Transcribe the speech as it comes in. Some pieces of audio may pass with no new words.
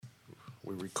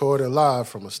We recording live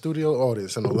from a studio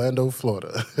audience in Orlando,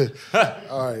 Florida.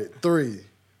 All right, 3,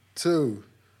 2,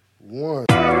 1.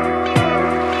 Welcome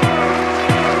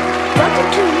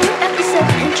to a new episode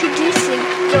introducing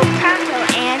Joe Pronto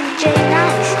and Jay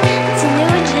Nice. It's a new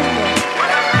agenda.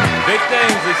 Big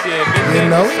things this year. Big things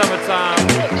this summertime.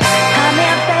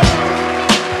 Comment, baby.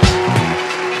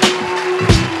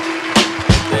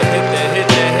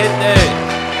 Hit that.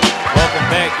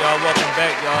 Welcome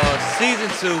back, y'all. Season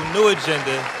 2, new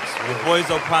agenda. Your boy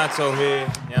Joe Pronto here. You know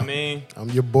what I mean? I'm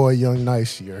your boy, Young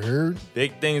Nice. You heard?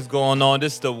 Big things going on.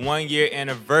 This is the 1-year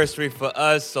anniversary for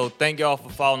us. So thank y'all for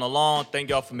following along. Thank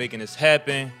y'all for making this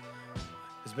happen.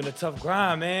 It's been a tough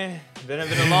grind, man. It's been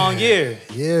a long year.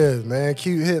 Yeah, man.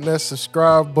 Keep hitting that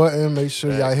subscribe button. Make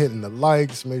sure y'all hitting the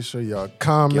likes. Make sure y'all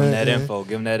commenting. Give them that info.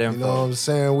 You know what I'm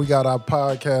saying? We got our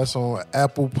podcast on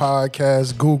Apple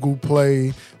Podcasts, Google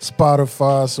Play,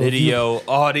 Spotify. So Video,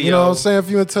 audio. You know what I'm saying? If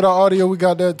you into the audio, we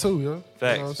got that too, yo.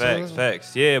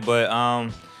 Facts. Yeah, but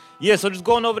so just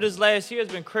going over this last year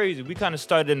has been crazy. We kind of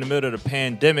started in the middle of the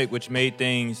pandemic, which made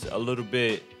things a little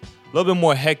bit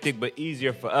more hectic, but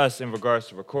easier for us in regards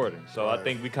to recording. So I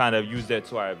think we kind of used that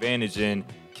to our advantage in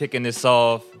kicking this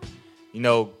off,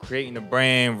 creating a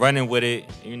brand, running with it.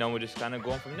 We're just kind of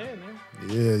going from there, man.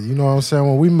 Yeah, you know what I'm saying?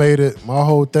 When we made it, my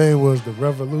whole thing was the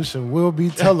revolution will be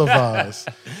televised.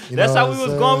 That's how we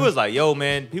was going. We was like, yo,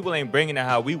 man, people ain't bringing it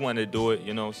how we want to do it,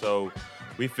 so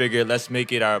we figured let's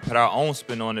make it put our own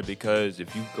spin on it, because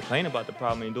if you complain about the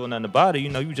problem and doing nothing about it,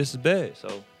 you just as bad.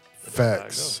 So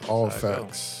facts, all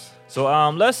facts. So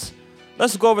let's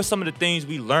go over some of the things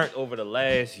we learned over the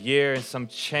last year and some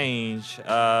change.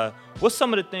 What's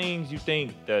some of the things you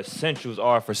think the essentials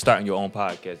are for starting your own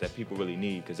podcast that people really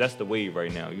need? Because that's the wave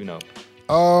right now, You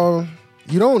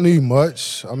don't need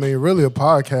much. I mean, really, a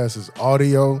podcast is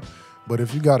audio. But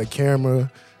if you got a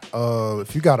camera,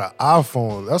 if you got an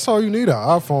iPhone, that's all you need, an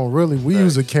iPhone, really. We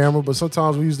use a camera, but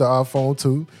sometimes we use the iPhone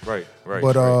too. Right.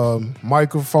 But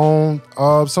microphone,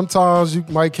 sometimes you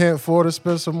can't afford a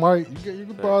expensive mic. You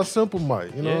can buy a simple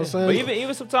mic, you know what I'm saying? But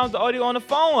even sometimes the audio on the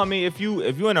phone, I mean, if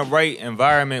you're in a right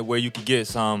environment where you could get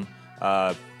some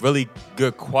really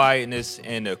good quietness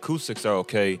and the acoustics are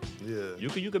okay,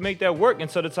 you can make that work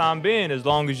until the time being, as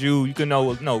long as you can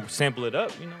sample it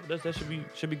up. That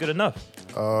should be good enough.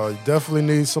 You definitely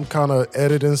need some kind of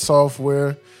editing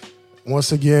software.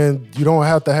 Once again, you don't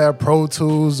have to have Pro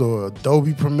Tools or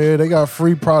Adobe Premiere. They got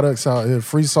free products out here,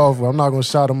 free software. I'm not gonna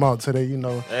shout them out today.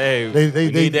 Hey,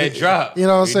 they need that drop. You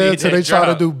know what I'm saying? Till they try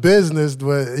to do business,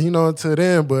 but until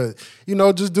then, but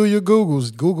just do your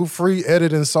Googles. Google free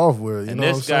editing software. And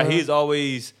this guy, he's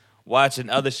always watching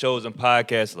other shows and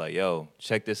podcasts like, yo,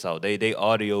 check this out. They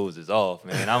audios is off,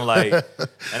 man. I'm like,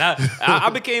 and I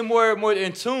became more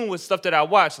in tune with stuff that I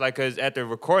watch. Like, cause after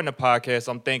recording the podcast,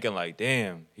 I'm thinking like,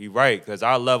 damn, he right. Cause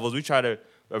our levels, we try to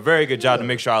a very good job to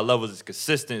make sure our levels is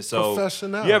consistent. So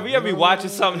professional. You ever be watching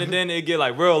something and then it get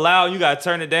like real loud, you gotta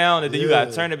turn it down, and then you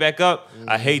gotta turn it back up.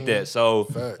 I hate that. So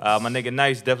my nigga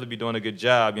Nice definitely be doing a good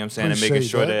job, and making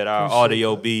sure that our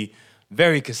audio be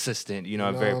very consistent,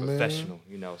 and very professional,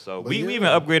 So we even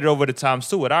upgraded over the times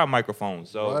too with our microphones.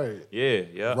 So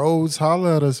yeah. Rhodes,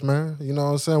 holler at us, man. You know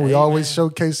what I'm saying? We always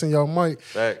showcasing your mic.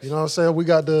 Facts. You know what I'm saying? We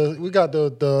got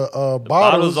the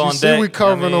bottles on deck. We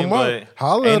covering them up.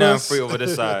 Holler at us. Ain't nothing free over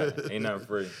this side. Ain't nothing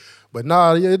free. But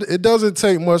nah, it doesn't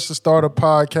take much to start a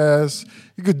podcast.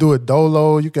 You could do it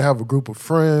dolo. You can have a group of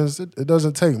friends. It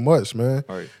doesn't take much, man.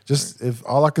 If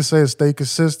all I can say is stay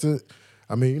consistent.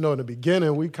 I mean, in the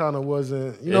beginning, we kind of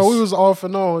wasn't, we was off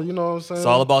and on, you know what I'm saying? It's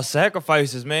all about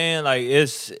sacrifices, man. Like,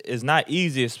 it's not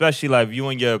easy, especially like if you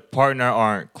and your partner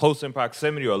aren't close in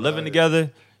proximity or living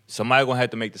together. Somebody gonna have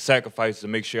to make the sacrifices to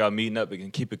make sure y'all meeting up and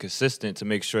can keep it consistent to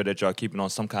make sure that y'all keeping on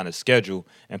some kind of schedule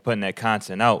and putting that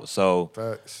content out. So,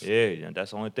 facts. Yeah,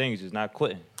 that's the only thing, is just not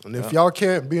quitting. And if y'all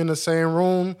can't be in the same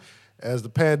room, as the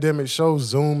pandemic shows,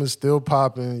 Zoom is still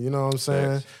popping. You know what I'm saying?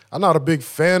 Thanks. I'm not a big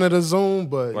fan of the Zoom,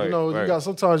 but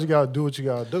sometimes you gotta do what you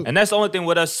gotta do. And that's the only thing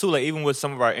with us too. Like, even with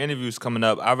some of our interviews coming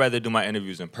up, I'd rather do my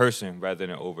interviews in person rather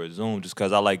than over Zoom, just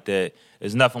because I like that.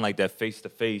 It's nothing like that face to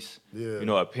face,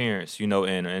 appearance,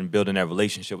 and building that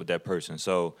relationship with that person.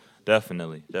 So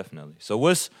definitely. So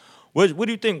what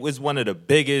do you think was one of the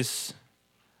biggest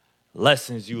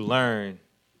lessons you learned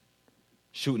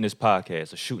shooting this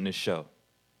podcast or shooting this show?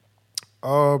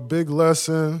 Big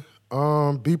lesson,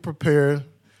 be prepared.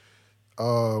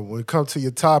 When it comes to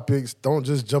your topics, don't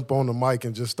just jump on the mic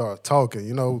and just start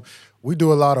talking. We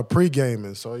do a lot of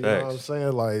pre-gaming, so you know what I'm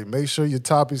saying? Like, make sure your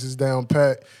topics is down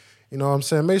pat. You know what I'm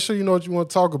saying? Make sure you know what you want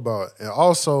to talk about. And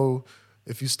also,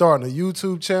 if you're starting a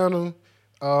YouTube channel,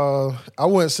 I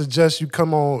wouldn't suggest you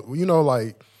come on,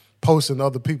 like posting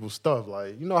other people's stuff.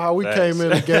 Like, you know how we came in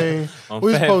the game,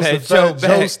 we was posting Fat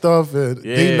Joe stuff and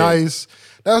D Nice.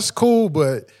 That's cool,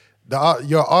 but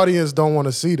your audience don't want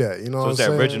to see that. You know what I'm saying?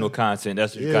 So it's that original content.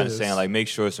 That's what you're kind of saying. Like, make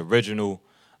sure it's original.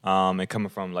 And coming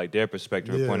from like their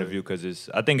perspective or point of view,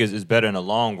 because I think it's better in the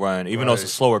long run, even though it's a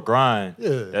slower grind.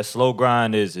 Yeah, that slow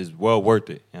grind is well worth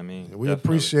it. I mean, we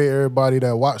appreciate everybody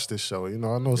that watched this show. You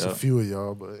know, I know it's a few of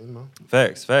y'all, but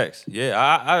facts.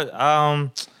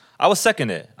 Yeah, I would second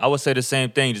that. I would say the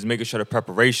same thing. Just making sure the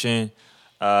preparation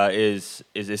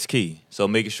is key. So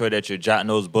making sure that you're jotting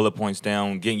those bullet points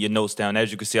down, getting your notes down. As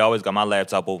you can see, I always got my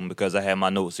laptop open because I have my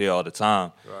notes here all the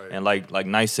time. Right. And like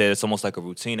Nice said, it's almost like a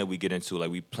routine that we get into. Like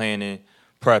we planning,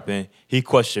 prepping. He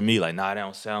questioned me like, nah, that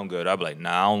don't sound good. I'd be like, nah,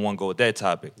 I don't want to go with that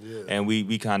topic. Yeah. And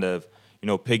we kind of,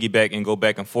 piggyback and go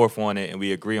back and forth on it, and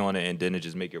we agree on it, and then it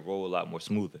just make it roll a lot more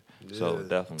smoother. Yeah. So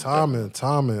definitely.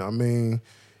 Timing. I mean,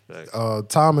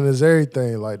 timing is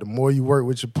everything. Like the more you work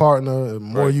with your partner, the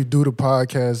more you do the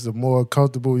podcast, the more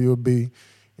comfortable you'll be.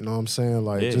 You know what I'm saying?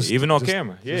 Like even on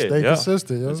camera. Just stay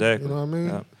consistent. Exactly. You know what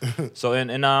I mean? So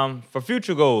and for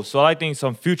future goals, so I think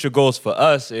some future goals for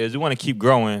us is we want to keep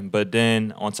growing, but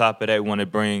then on top of that, we want to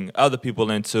bring other people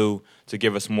into to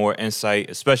give us more insight,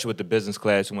 especially with the business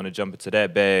class. We want to jump into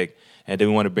that bag, and then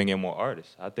we want to bring in more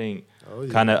artists. I think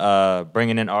kind of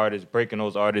bringing in artists, breaking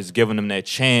those artists, giving them that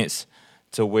chance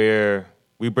to where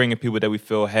we bring in people that we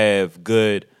feel have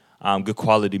good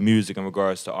quality music in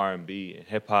regards to R&B and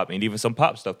hip hop and even some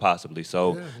pop stuff possibly.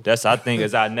 So that's, I think,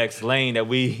 is our next lane that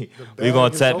we're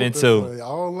gonna tap into.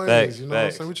 All lanes, you know what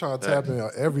I'm saying? We try to tap in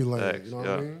every lane. You know what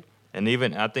I mean? And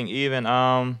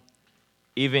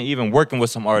even working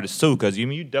with some artists too, because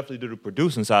you definitely do the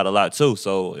producing side a lot too.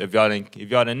 So if y'all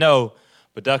didn't know,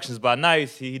 Productions by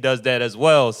Nice, he does that as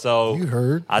well. So you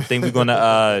heard. I think we're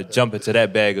gonna jump into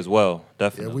that bag as well.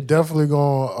 Definitely. Yeah, we definitely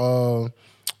gonna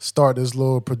start this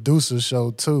little producer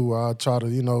show too. Where I try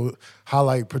to,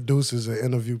 highlight producers and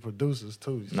interview producers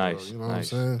too. Nice. So, you know what I'm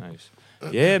saying? Nice.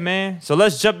 Yeah, man. So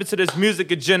let's jump into this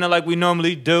music agenda like we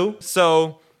normally do.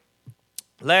 So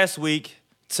last week,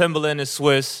 Timbaland and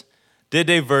Swizz did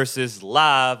their verses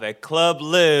live at Club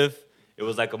Live. It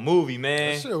was like a movie,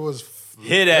 man. That shit was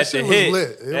hit after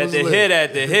hit. Hit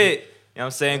after hit. You know what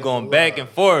I'm saying? Going back and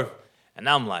forth. And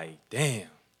I'm like, damn.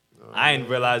 I didn't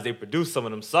realize they produced some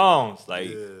of them songs. Like,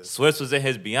 Swizz was in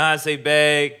his Beyonce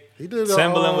bag. He did.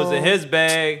 Timbaland was in his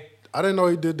bag. I didn't know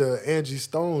he did the Angie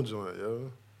Stone joint,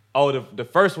 yo. Oh, the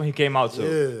first one he came out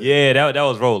to. Yeah, that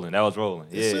was rolling. That was rolling.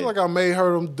 It seemed like I may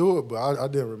heard him do it, but I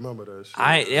didn't remember that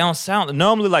shit. It don't sound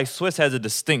normally like Swizz has a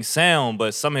distinct sound,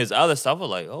 but some of his other stuff was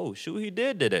like, oh shoot, he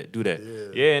did do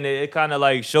that. Yeah, and it kind of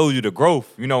like shows you the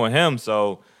growth, in him.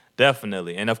 So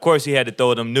definitely, and of course he had to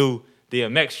throw them new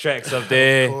DMX tracks up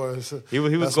there. Of course. He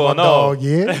was That's going my on. Dog,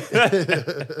 yeah.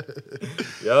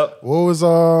 Yep. What was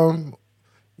what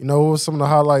was some of the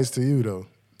highlights to you though?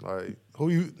 Like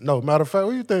matter of fact,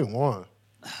 who you think won?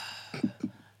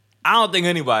 I don't think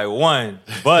anybody won,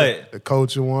 but the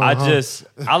culture won. I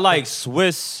like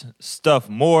Swizz stuff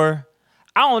more.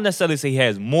 I don't necessarily say he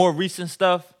has more recent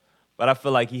stuff, but I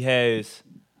feel like he has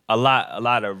a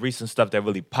lot of recent stuff that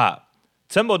really pop.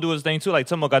 Timbo do his thing too. Like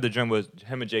Timbo got the joint with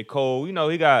him and J. Cole.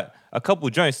 He got a couple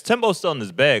joints. Timbo's still in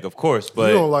his bag, of course, but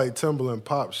you don't like Timbaland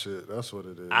pop shit. That's what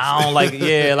it is. I don't like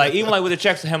like even like with the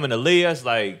tracks of him and Aaliyah, it's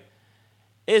like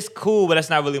it's cool, but that's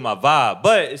not really my vibe.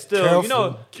 But it's still,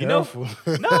 Careful.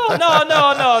 No.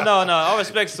 All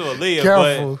respects to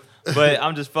Aaliyah, but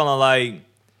I'm just feeling like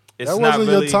it's not really.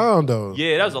 That wasn't your time though.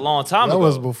 Yeah, that was a long time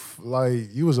ago. That was like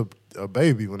you was a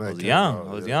baby when I came out.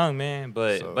 I was young, man.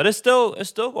 But it's still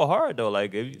go hard though.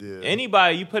 Like if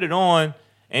anybody you put it on,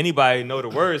 anybody know the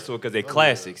words to it because they're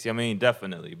classics. I mean,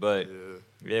 definitely. But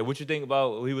what you think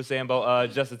about what he was saying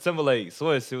about Justin Timberlake,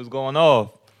 Swizz? He was going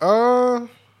off.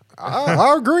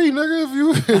 I agree,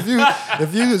 nigga.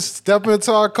 If you step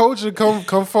into our culture,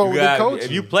 come forward with the culture.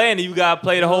 If you playing it, you gotta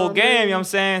play the whole game. You know what I'm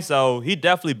saying? So he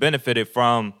definitely benefited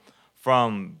from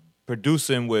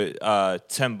producing with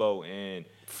Timbo and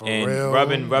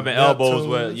rubbing elbows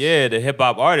with the hip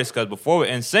hop artists. Because before with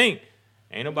NSYNC,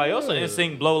 ain't nobody else on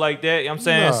NSYNC blow like that. You know what I'm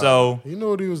saying? So he knew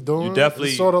what he was doing. You definitely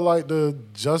it's sort of like the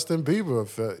Justin Bieber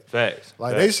effect. Facts.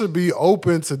 Like they should be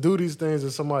open to do these things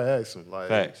if somebody asks them. Like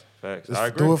Facts. Just I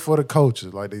agree. do it for the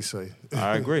culture, like they say.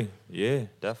 I agree. Yeah,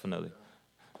 definitely.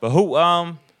 But we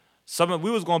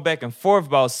was going back and forth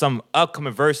about some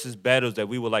upcoming versus battles that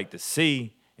we would like to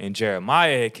see, and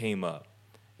Jeremiah had came up.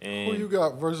 And who you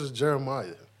got versus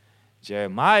Jeremiah?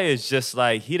 Jeremiah is just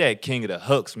like he that king of the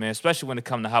hooks, man. Especially when it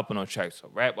comes to hopping on tracks,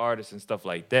 so rap artists and stuff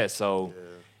like that. So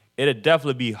it'd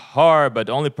definitely be hard. But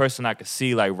the only person I could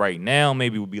see like right now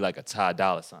maybe would be like a Ty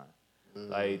Dolla $ign.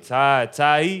 Like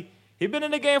Ty, he been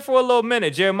in the game for a little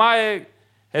minute. Jeremiah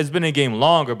has been in the game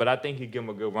longer, but I think he'd give him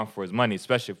a good run for his money,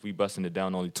 especially if we busting it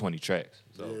down only 20 tracks.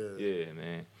 So yeah,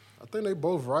 man. I think they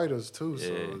both writers too, so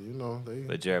you know they.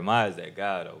 But Jeremiah's that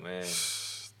guy though, man.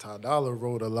 Ty Dolla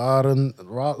wrote a lot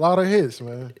of hits,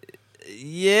 man.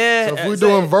 Yeah. So if we're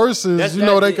doing verses, you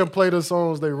know they can play the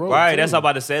songs they wrote. Right, too. that's what I'm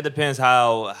about to say. It depends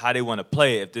how they want to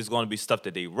play it. If there's going to be stuff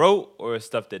that they wrote or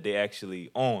stuff that they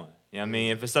actually on. You know what I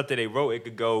mean? If it's stuff that they wrote, it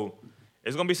could go.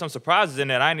 There's going to be some surprises in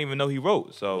that I didn't even know he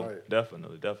wrote. So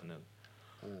definitely.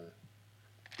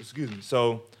 Excuse me.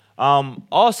 So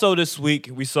also this week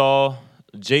we saw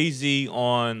Jay-Z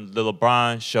on the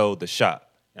LeBron show, The Shot.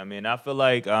 I mean, I feel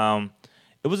like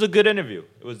it was a good interview.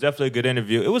 It was definitely a good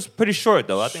interview. It was pretty short,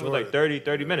 though. I think it was like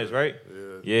 30 minutes, right?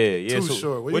 Yeah. Too so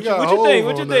short. Well, what you think?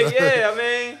 What you think? Yeah, I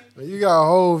mean. You got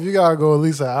Hov, you gotta go at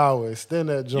least an hour. Extend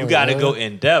that joint. You gotta go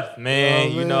in depth,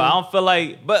 man. You know, I don't feel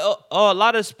like, but a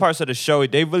lot of parts of the show,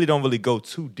 they really don't really go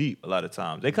too deep a lot of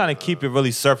times. They kind of keep it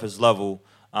really surface level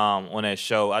on that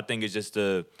show. I think it's just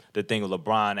the thing with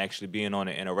LeBron actually being on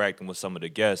and interacting with some of the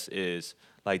guests is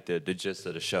like the gist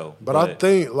of the show. But I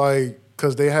think like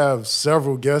because they have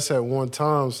several guests at one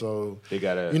time, so they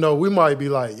gotta, you know, we might be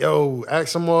like, yo, ask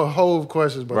some more Hov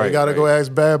questions, but they gotta go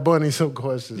ask Bad Bunny some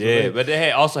questions. Yeah, but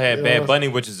they also had Bad Bunny,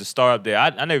 which is the star up there.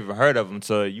 I never even heard of him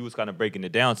until you was kind of breaking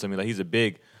it down to me. Like he's a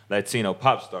big Latino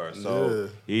pop star, so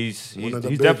he's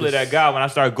definitely that guy. When I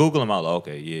started Googling him, I was like,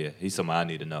 okay, yeah, he's somebody I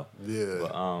need to know.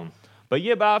 Yeah. But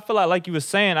I feel like you were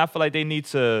saying, I feel like they need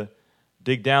to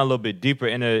dig down a little bit deeper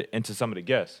into some of the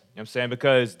guests. You know what I'm saying?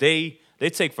 Because they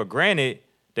take for granted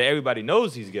that everybody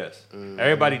knows these guests.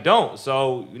 Everybody don't.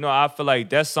 So, you know, I feel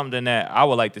like that's something that I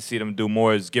would like to see them do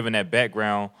more is giving that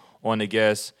background on the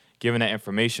guests, giving that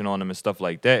information on them and stuff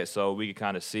like that so we can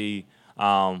kind of see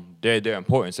their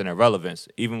importance and their relevance.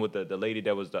 Even with the lady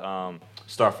that was the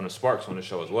star from the Sparks on the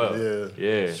show as well.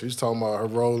 Yeah. She was talking about her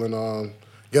role in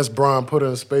guess Brian put her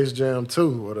in Space Jam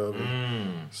 2 or whatever.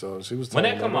 So she was talking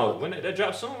when that come out? When that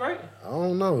drops soon, right? I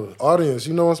don't know. Audience,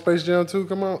 you know when Space Jam 2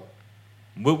 come out?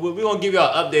 We're going to give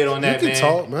y'all an update on that, man. You can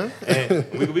talk, man.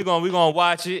 And we're gonna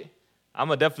watch it. I'm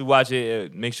going to definitely watch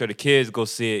it. Make sure the kids go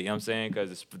see it, you know what I'm saying?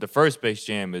 Because the first Space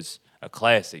Jam is a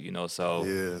classic, you know, so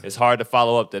it's hard to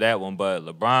follow up to that one. But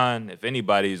LeBron, if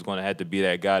anybody, is going to have to be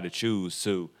that guy to choose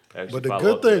to. But the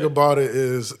good thing about it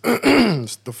is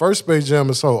the first Space Jam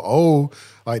is so old,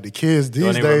 like the kids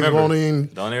these days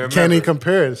can't even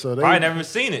compare it. So they probably never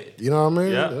seen it. You know what I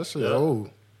mean? Yeah. That shit old.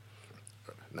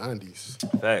 90s.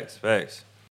 Facts.